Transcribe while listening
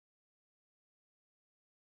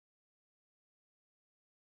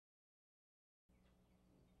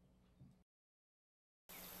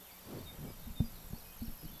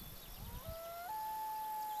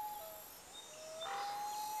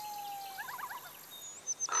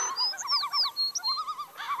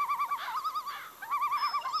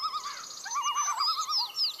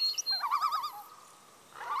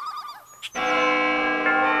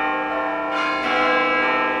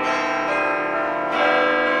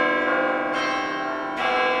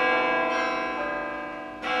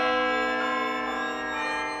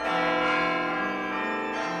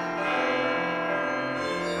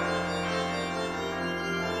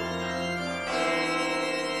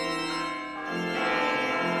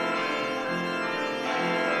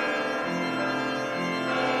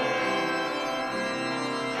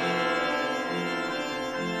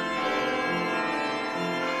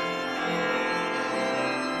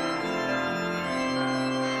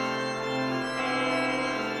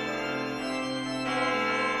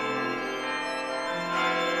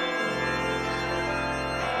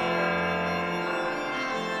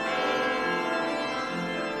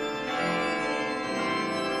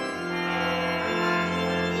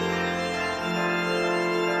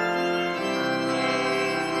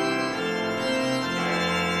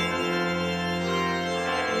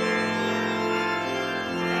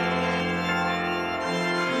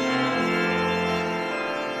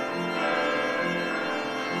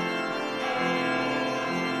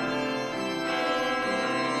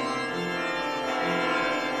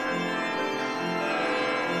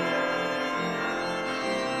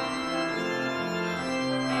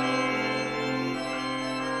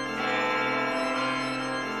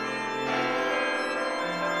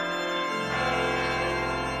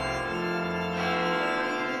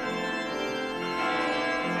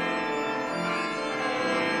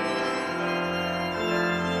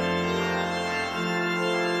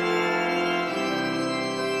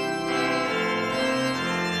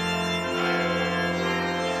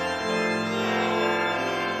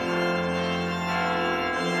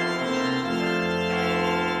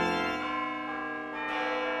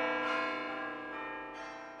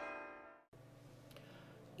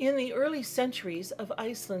In the early centuries of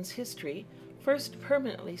Iceland's history, first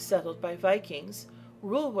permanently settled by Vikings,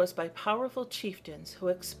 rule was by powerful chieftains who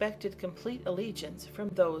expected complete allegiance from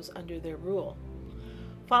those under their rule.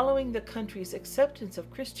 Following the country's acceptance of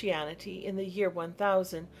Christianity in the year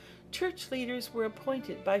 1000, church leaders were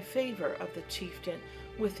appointed by favor of the chieftain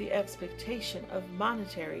with the expectation of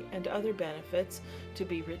monetary and other benefits to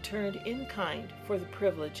be returned in kind for the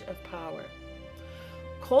privilege of power.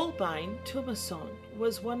 Kolbeinn Tumason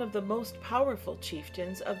was one of the most powerful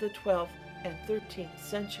chieftains of the 12th and 13th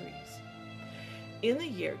centuries. In the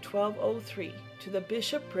year 1203, to the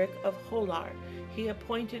bishopric of Hólar, he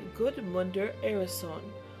appointed Gudmundur Eirason,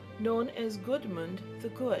 known as Gudmund the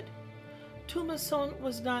Good. Tumason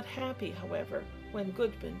was not happy, however, when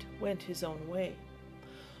Gudmund went his own way.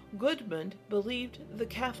 Gudmund believed the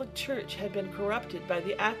Catholic Church had been corrupted by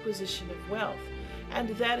the acquisition of wealth, and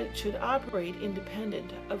that it should operate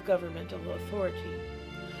independent of governmental authority.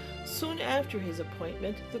 Soon after his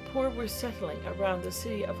appointment, the poor were settling around the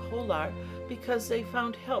city of Hólar because they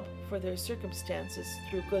found help for their circumstances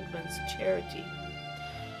through Gudmund's charity.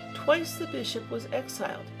 Twice the bishop was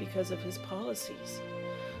exiled because of his policies.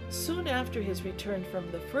 Soon after his return from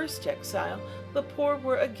the first exile, the poor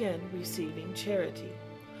were again receiving charity.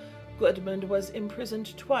 Gudmund was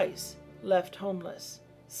imprisoned twice, left homeless,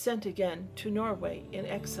 sent again to Norway in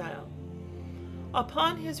exile.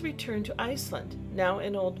 Upon his return to Iceland, now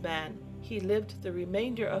an old man, he lived the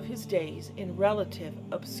remainder of his days in relative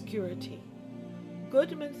obscurity.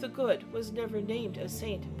 Gudmund the Good was never named a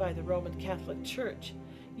saint by the Roman Catholic Church,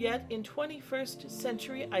 yet in 21st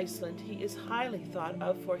century Iceland he is highly thought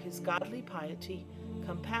of for his godly piety,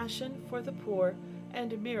 compassion for the poor,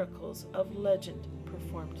 and miracles of legend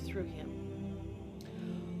performed through him.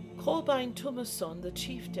 Kolbeinn Tumason, the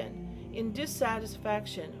chieftain, in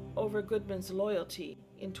dissatisfaction over Gudmund's loyalty,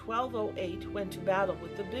 in 1208 went to battle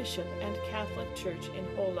with the bishop and Catholic Church in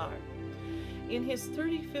Hólar. In his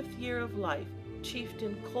 35th year of life,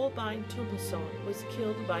 chieftain Kolbeinn Tumason was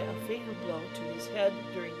killed by a fatal blow to his head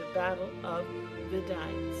during the Battle of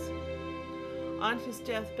Vidines. On his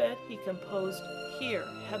deathbed, he composed "Hear,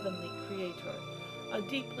 Heavenly Creator," a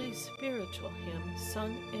deeply spiritual hymn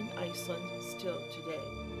sung in Iceland still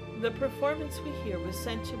today. The performance we hear was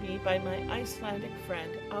sent to me by my Icelandic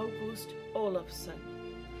friend August Olafsson.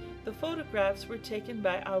 The photographs were taken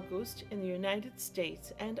by August in the United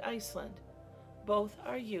States and Iceland. Both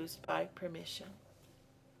are used by permission.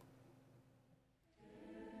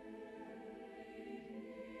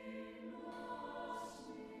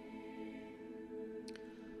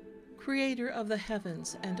 Creator of the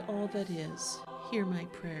heavens and all that is, hear my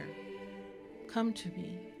prayer. Come to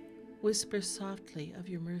me, whisper softly of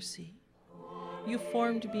your mercy. You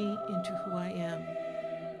formed me into who I am,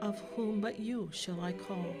 of whom but you shall I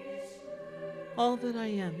call. All that I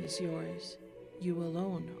am is yours, you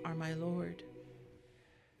alone are my Lord.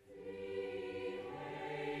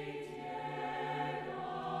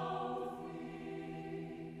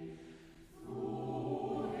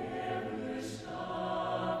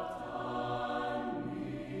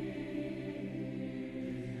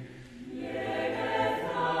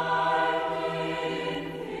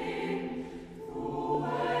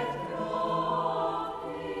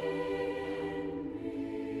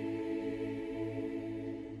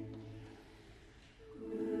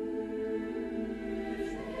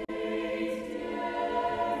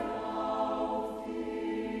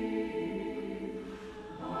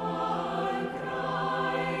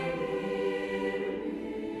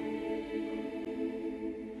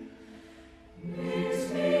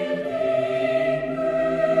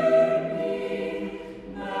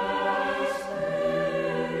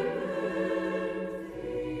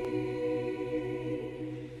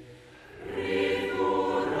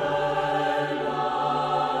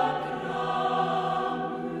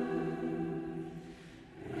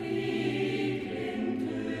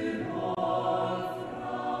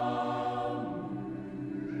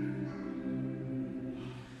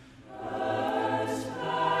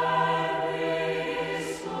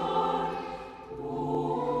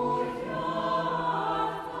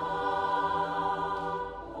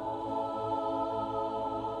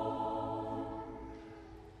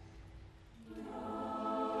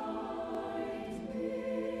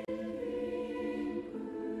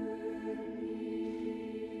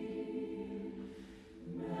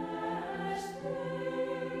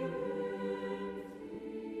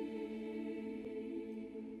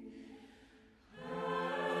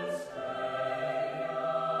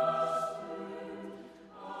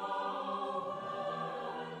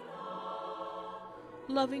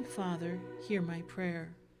 Loving Father, hear my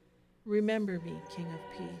prayer. Remember me, King of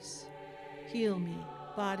Peace. Heal me,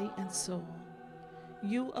 body and soul.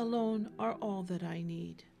 You alone are all that I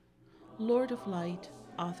need. Lord of light,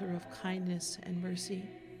 author of kindness and mercy,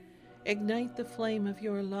 ignite the flame of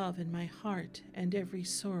your love in my heart, and every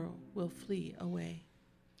sorrow will flee away.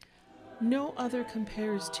 No other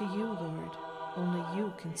compares to you, Lord. Only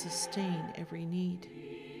you can sustain every need.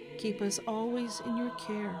 Keep us always in your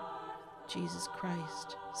care, Jesus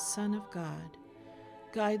Christ, Son of God.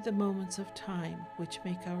 Guide the moments of time which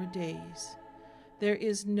make our days. There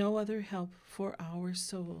is no other help for our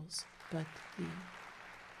souls but thee.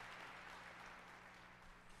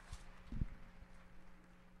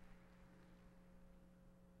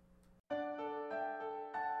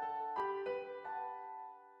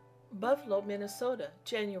 Buffalo, Minnesota,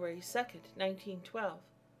 January 2nd, 1912.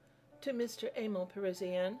 To Mr. Emil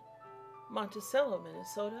Parisian, Monticello,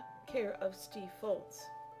 Minnesota, care of Steve Foltz.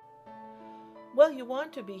 Well, you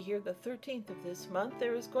want to be here the 13th of this month.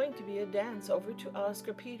 There is going to be a dance over to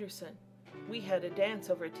Oscar Peterson. We had a dance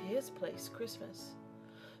over to his place Christmas.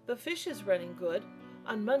 The fish is running good.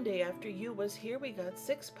 On Monday after you was here, we got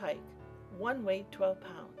 6 pike. One weighed 12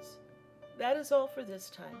 pounds. That is all for this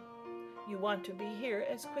time. You want to be here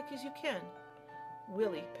as quick as you can.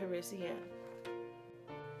 Willie Parisian.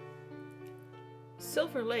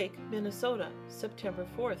 Silver Lake, Minnesota, September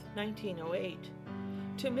 4th, 1908.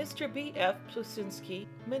 To Mr. B.F. Plusinski,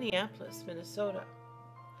 Minneapolis, Minnesota.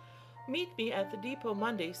 Meet me at the depot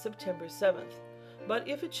Monday, September 7th, but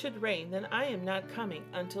if it should rain, then I am not coming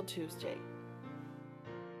until Tuesday.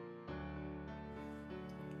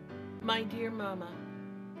 My dear Mama,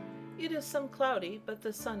 it is some cloudy, but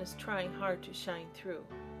the sun is trying hard to shine through.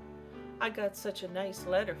 I got such a nice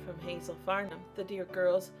letter from Hazel Farnham, the dear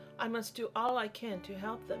girls. I must do all I can to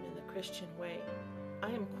help them in the Christian way. I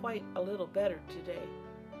am quite a little better today.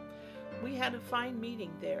 We had a fine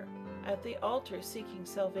meeting there. At the altar seeking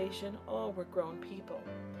salvation, all were grown people.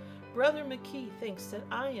 Brother McKee thinks that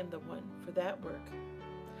I am the one for that work.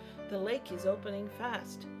 The lake is opening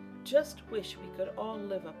fast. Just wish we could all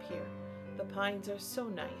live up here. The pines are so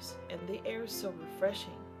nice, and the air so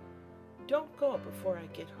refreshing. Don't go before I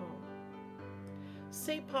get home.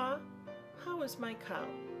 Say, Pa, how is my cow?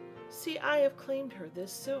 See, I have claimed her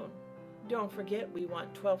this soon. Don't forget we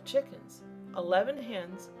want 12 chickens, 11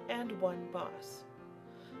 hens, and 1 boss.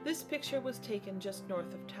 This picture was taken just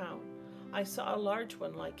north of town. I saw a large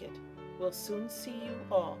one like it. We'll soon see you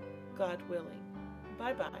all, God willing.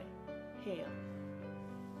 Bye-bye. Hail.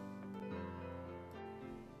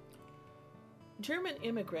 German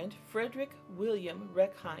immigrant Frederick William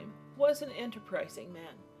Reckheim was an enterprising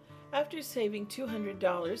man. After saving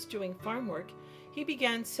 $200 doing farm work, he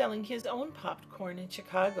began selling his own popped corn in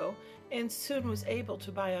Chicago and soon was able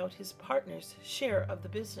to buy out his partner's share of the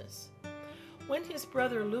business. When his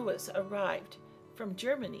brother Louis arrived from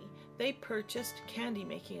Germany, they purchased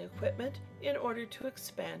candy-making equipment in order to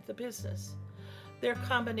expand the business. Their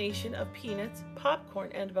combination of peanuts,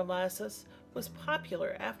 popcorn, and molasses was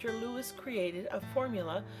popular after Louis created a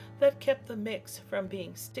formula that kept the mix from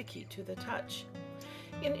being sticky to the touch.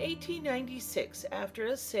 In 1896, after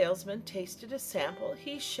a salesman tasted a sample,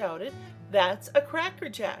 he shouted, "That's a Cracker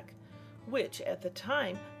Jack," which at the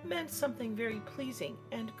time meant something very pleasing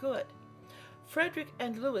and good. Frederick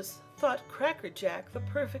and Louis thought Cracker Jack the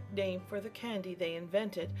perfect name for the candy they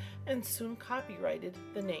invented and soon copyrighted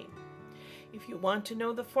the name. If you want to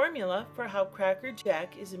know the formula for how Cracker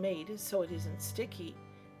Jack is made so it isn't sticky,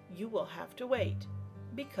 you will have to wait,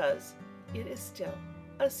 because it is still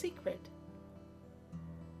a secret.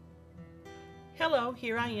 Hello,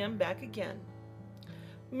 here I am back again.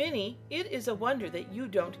 Minnie, it is a wonder that you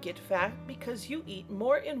don't get fat because you eat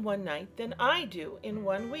more in one night than I do in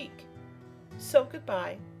 1 week. So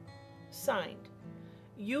goodbye. Signed,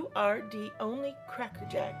 you are the only Cracker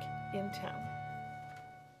Jack in town.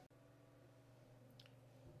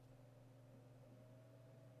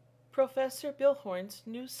 Professor Bilhorn's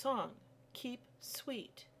new song, Keep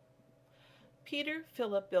Sweet. Peter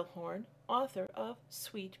Philip Bilhorn, author of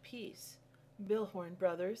Sweet Peace. Bilhorn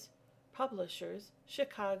Brothers, Publishers,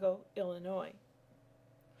 Chicago, Illinois.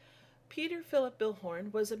 Peter Philip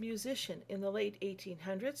Bilhorn was a musician in the late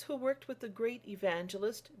 1800s who worked with the great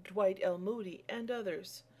evangelist Dwight L. Moody and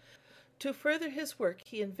others. To further his work,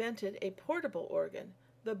 he invented a portable organ,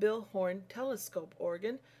 the Bilhorn telescope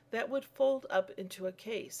organ, that would fold up into a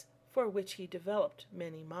case, for which he developed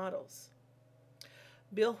many models.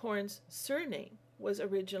 Bilhorn's surname was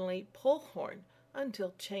originally Pullhorn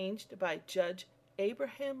until changed by Judge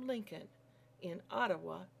Abraham Lincoln in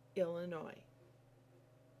Ottawa, Illinois.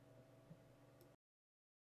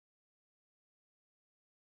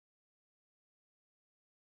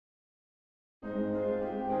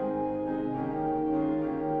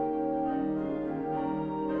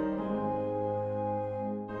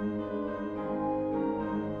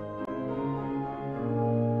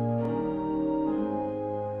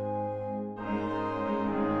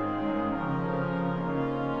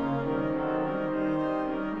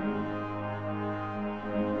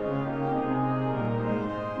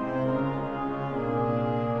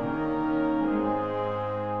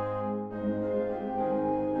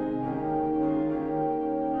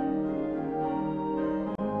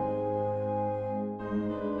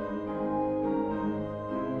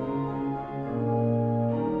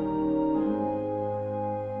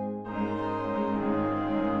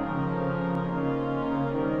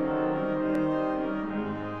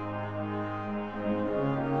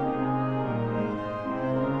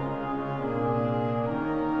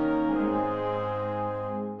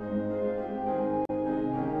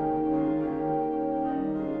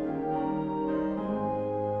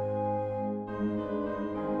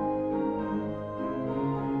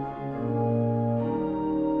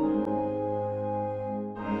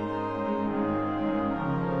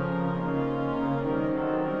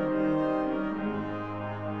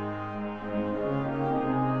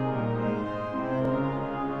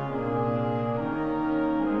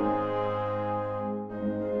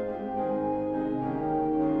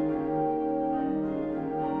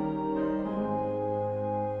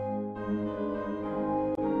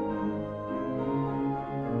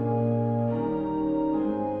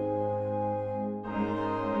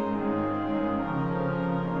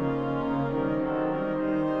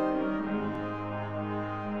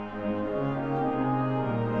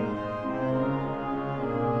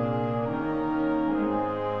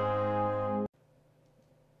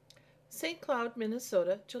 St. Cloud,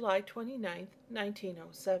 Minnesota, July 29,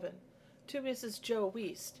 1907. To Mrs. Joe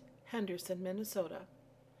Wiest, Henderson, Minnesota.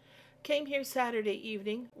 Came here Saturday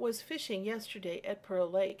evening, was fishing yesterday at Pearl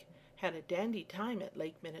Lake, had a dandy time at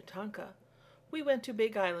Lake Minnetonka. We went to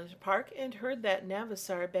Big Island Park and heard that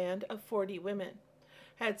Navassar band of 40 women.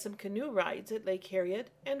 Had some canoe rides at Lake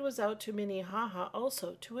Harriet and was out to Minnehaha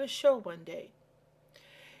also to a show one day.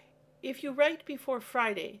 If you write before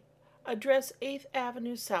Friday, address 8th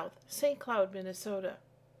Avenue South, St. Cloud, Minnesota.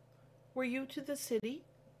 Were you to the city?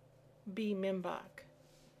 B. Mimbach.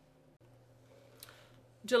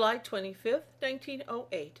 July 25th,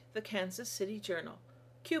 1908, the Kansas City Journal.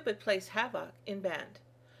 Cupid plays havoc in band.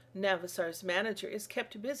 Navassar's manager is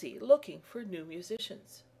kept busy looking for new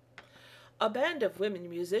musicians. A band of women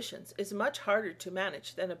musicians is much harder to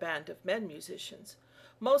manage than a band of men musicians.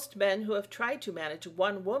 Most men who have tried to manage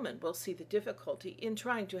one woman will see the difficulty in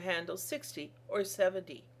trying to handle 60 or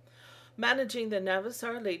 70. Managing the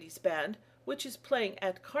Navassar Ladies Band, which is playing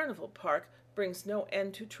at Carnival Park, brings no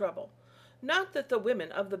end to trouble. Not that the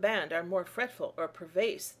women of the band are more fretful or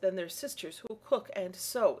perverse than their sisters who cook and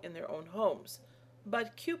sew in their own homes,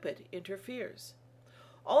 but Cupid interferes.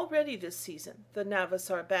 Already this season, the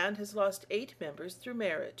Navassar Band has lost 8 members through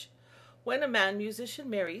marriage. When a man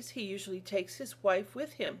musician marries, he usually takes his wife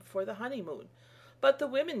with him for the honeymoon, but the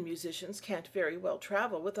women musicians can't very well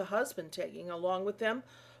travel with a husband tagging along with them,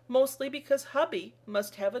 mostly because hubby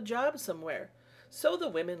must have a job somewhere, so the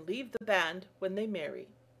women leave the band when they marry.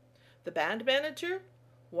 The band manager?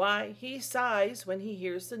 Why, he sighs when he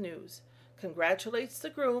hears the news, congratulates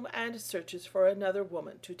the groom, and searches for another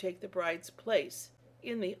woman to take the bride's place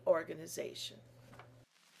in the organization.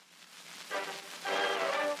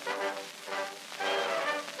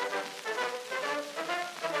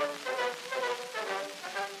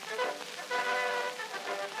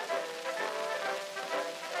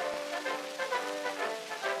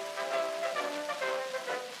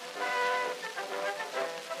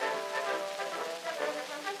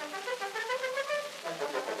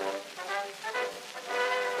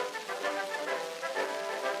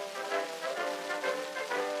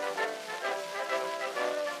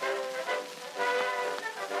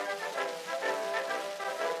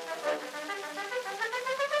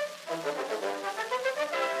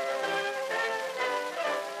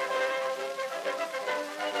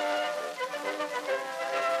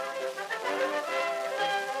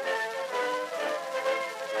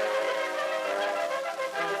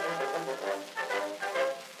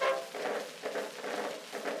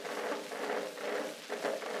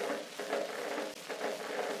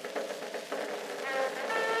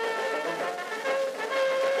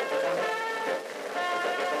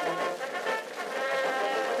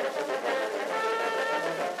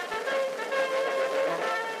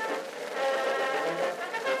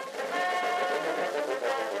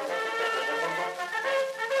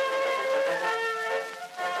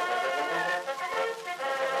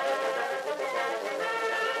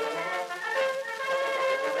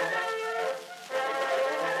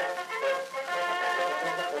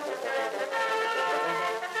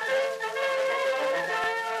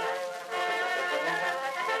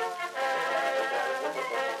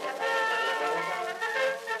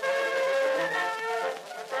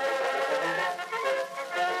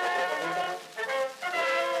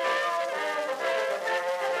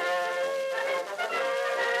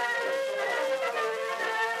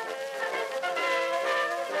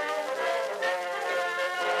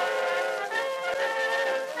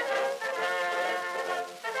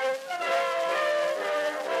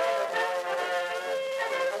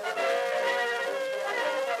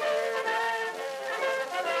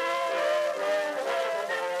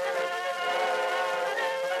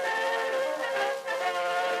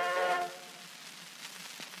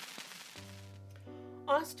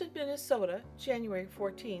 Austin, Minnesota, January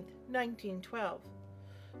 14, 1912.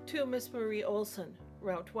 To Miss Marie Olson,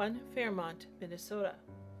 Route 1, Fairmont, Minnesota.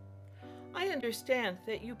 I understand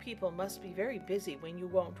that you people must be very busy when you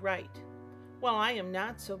won't write. Well, I am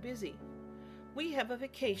not so busy. We have a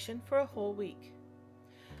vacation for a whole week.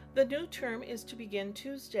 The new term is to begin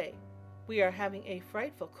Tuesday. We are having a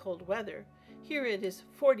frightful cold weather. Here it is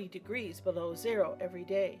 40 degrees below zero every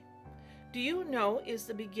day. Do you know is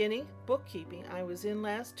the beginning bookkeeping I was in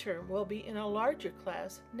last term will be in a larger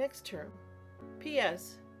class next term.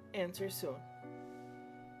 P.S. Answer soon.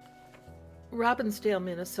 Robbinsdale,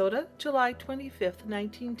 Minnesota, July 25,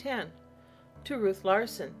 1910. To Ruth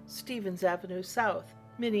Larson, Stevens Avenue South,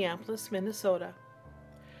 Minneapolis, Minnesota.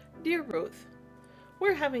 Dear Ruth,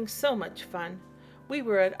 we're having so much fun. We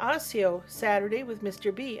were at Osseo Saturday with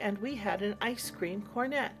Mr. B and we had an ice cream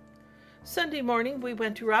cornet. Sunday morning we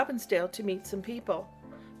went to Robbinsdale to meet some people,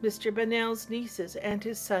 Mr. Bunnell's nieces and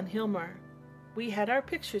his son Hilmar. We had our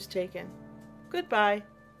pictures taken. Goodbye,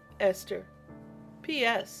 Esther.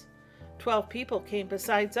 P.S. 12 people came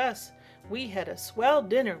besides us. We had a swell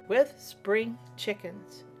dinner with spring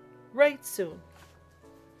chickens. Write soon.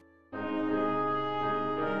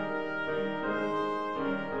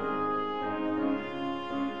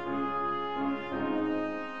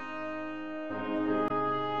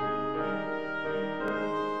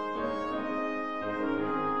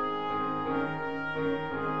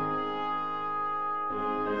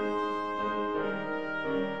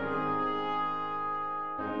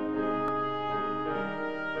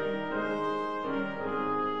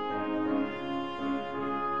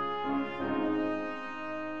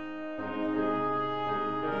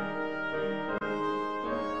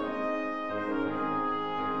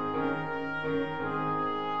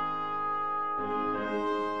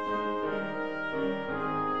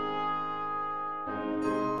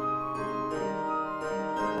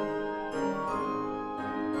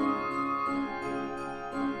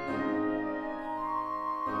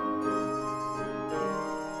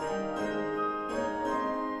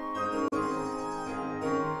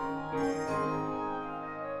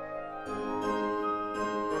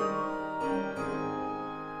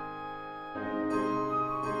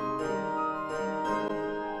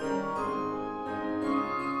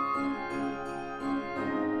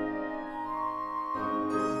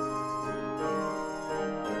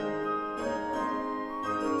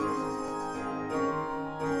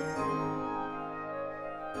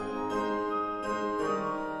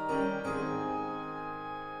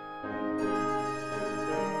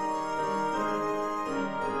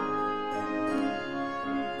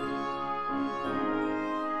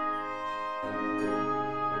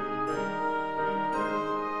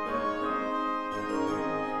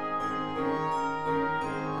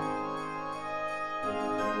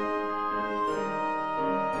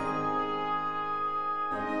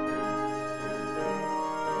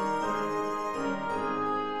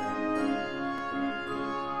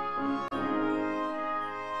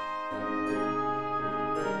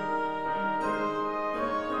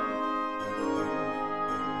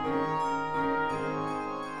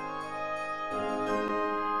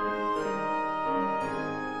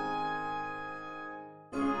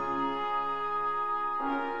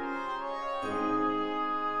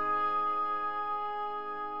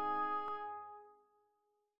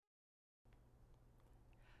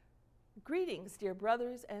 Greetings, dear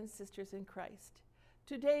brothers and sisters in Christ.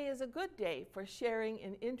 Today is a good day for sharing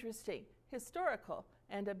an interesting, historical,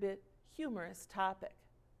 and a bit humorous topic,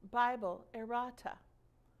 Bible errata.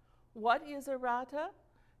 What is errata?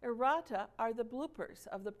 Errata are the bloopers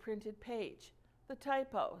of the printed page, the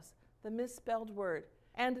typos, the misspelled word,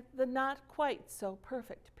 and the not quite so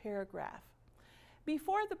perfect paragraph.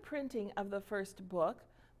 Before the printing of the first book,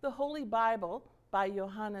 the Holy Bible, by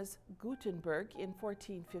Johannes Gutenberg in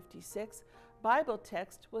 1456, Bible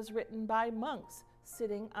text was written by monks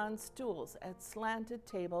sitting on stools at slanted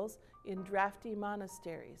tables in drafty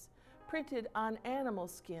monasteries, printed on animal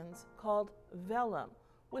skins called vellum,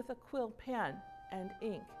 with a quill pen and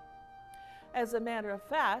ink. As a matter of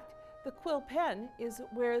fact, the quill pen is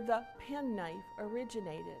where the penknife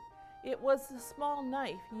originated. It was the small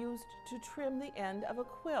knife used to trim the end of a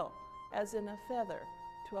quill, as in a feather,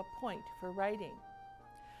 to a point for writing.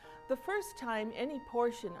 The first time any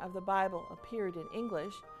portion of the Bible appeared in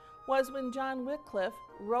English was when John Wycliffe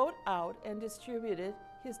wrote out and distributed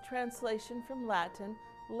his translation from Latin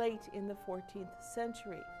late in the 14th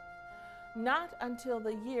century. Not until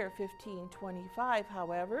the year 1525,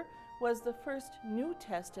 however, was the first New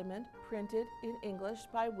Testament printed in English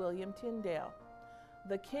by William Tyndale.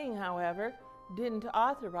 The king, however, didn't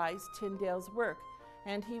authorize Tyndale's work,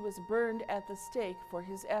 and he was burned at the stake for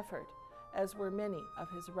his effort, as were many of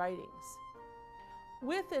his writings.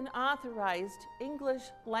 With an authorized English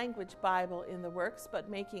language Bible in the works, but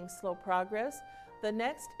making slow progress, the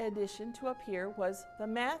next edition to appear was the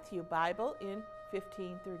Matthew Bible in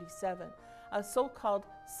 1537, a so-called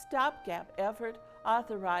stopgap effort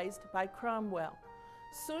authorized by Cromwell.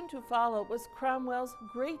 Soon to follow was Cromwell's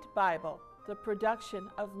Great Bible, the production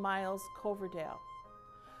of Miles Coverdale.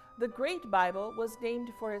 The Great Bible was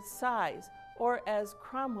named for its size, or as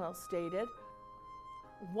Cromwell stated,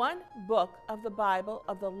 one book of the Bible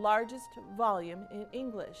of the largest volume in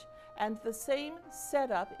English, and the same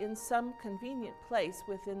set up in some convenient place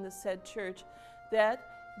within the said church, that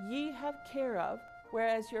ye have care of,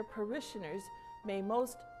 whereas your parishioners may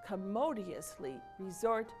most commodiously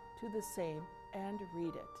resort to the same and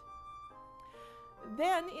read it.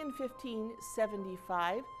 Then in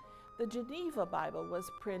 1575, the Geneva Bible was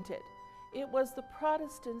printed. It was the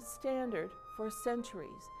Protestant standard for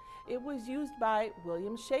centuries. It was used by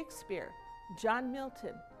William Shakespeare, John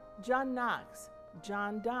Milton, John Knox,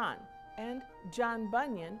 John Donne, and John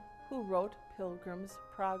Bunyan, who wrote Pilgrim's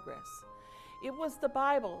Progress. It was the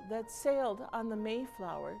Bible that sailed on the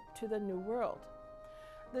Mayflower to the New World.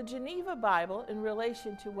 The Geneva Bible, in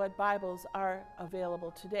relation to what Bibles are available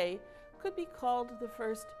today, could be called the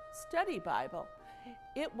first study Bible.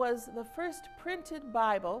 It was the first printed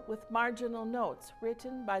Bible with marginal notes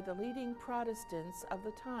written by the leading Protestants of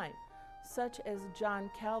the time, such as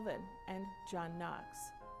John Calvin and John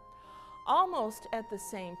Knox. Almost at the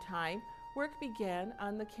same time, work began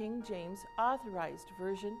on the King James Authorized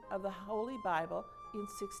Version of the Holy Bible in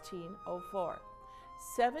 1604.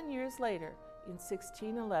 7 years later, in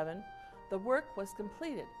 1611, the work was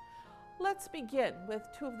completed. Let's begin with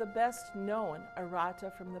two of the best known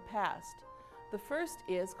errata from the past. The first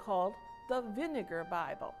is called the Vinegar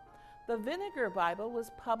Bible. The Vinegar Bible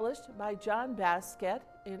was published by John Basket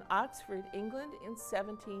in Oxford, England in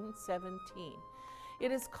 1717. It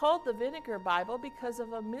is called the Vinegar Bible because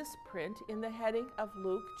of a misprint in the heading of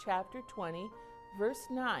Luke chapter 20, verse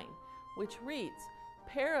 9, which reads,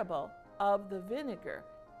 Parable of the Vinegar,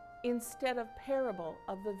 instead of Parable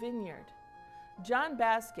of the Vineyard. John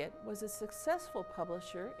Basket was a successful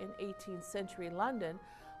publisher in 18th century London,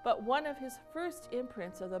 but one of his first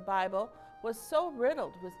imprints of the Bible was so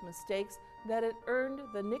riddled with mistakes that it earned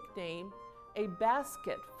the nickname A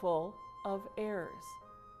Basket Full of Errors.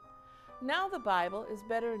 Now the Bible is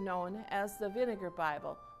better known as the Vinegar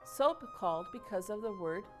Bible, so called because of the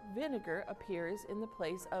word vinegar appears in the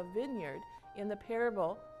place of vineyard in the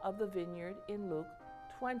parable of the vineyard in Luke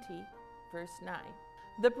 20, verse 9.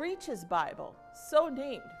 The Breeches Bible, so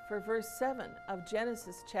named for verse 7 of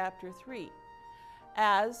Genesis chapter 3,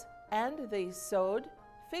 and they sewed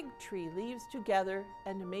fig tree leaves together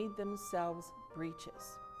and made themselves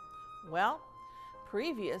breeches. Well,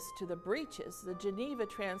 previous to the breeches, the Geneva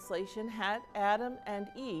translation had Adam and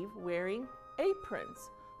Eve wearing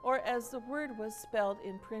aprons, or as the word was spelled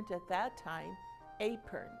in print at that time,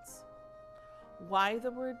 aprons. Why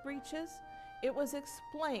the word breeches? It was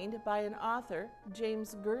explained by an author,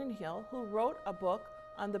 James Gurnhill, who wrote a book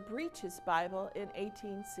on the Breeches Bible in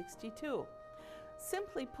 1862.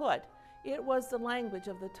 Simply put, it was the language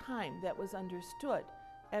of the time that was understood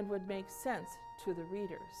and would make sense to the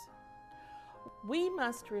readers. We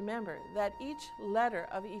must remember that each letter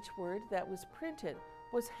of each word that was printed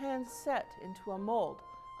was hand set into a mold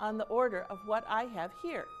on the order of what I have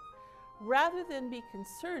here. Rather than be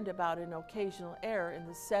concerned about an occasional error in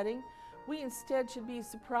the setting, we instead should be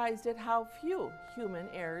surprised at how few human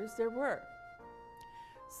errors there were.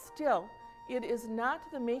 Still, it is not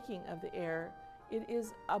the making of the error, it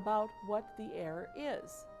is about what the error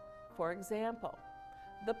is. For example,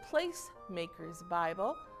 the Placemaker's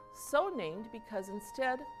Bible, so named because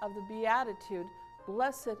instead of the beatitude,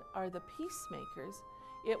 Blessed are the peacemakers,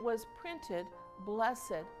 it was printed,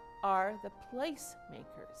 Blessed are the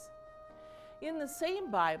placemakers. In the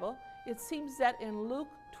same Bible, it seems that in Luke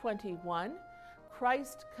 21,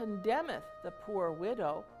 Christ condemneth the poor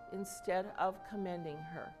widow instead of commending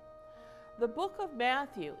her. The book of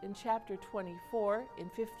Matthew in chapter 24 in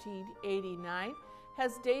 1589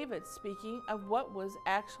 has David speaking of what was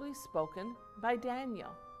actually spoken by Daniel.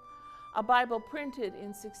 A Bible printed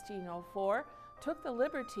in 1604 took the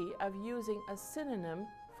liberty of using a synonym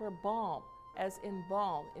for balm, as in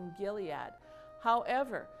balm in Gilead.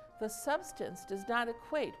 However, the substance does not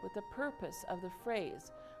equate with the purpose of the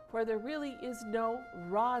phrase, for there really is no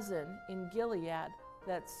rosin in Gilead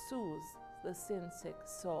that soothes the sin-sick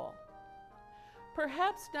soul.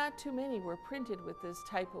 Perhaps not too many were printed with this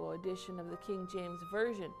typo edition of the King James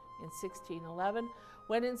Version in 1611,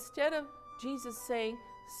 when instead of Jesus saying,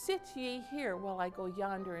 Sit ye here while I go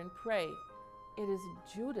yonder and pray, it is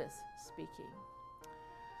Judas speaking.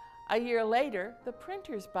 A year later, the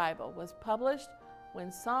Printer's Bible was published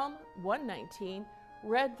when Psalm 119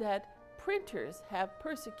 read that printers have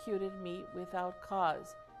persecuted me without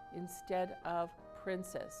cause instead of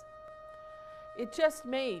princes. It just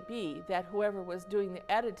may be that whoever was doing the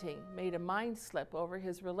editing made a mind slip over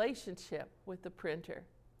his relationship with the printer.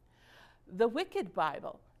 The Wicked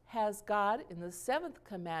Bible has God in the 7th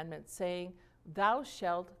commandment saying, Thou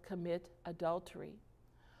shalt commit adultery.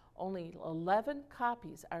 Only 11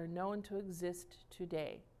 copies are known to exist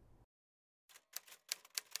today.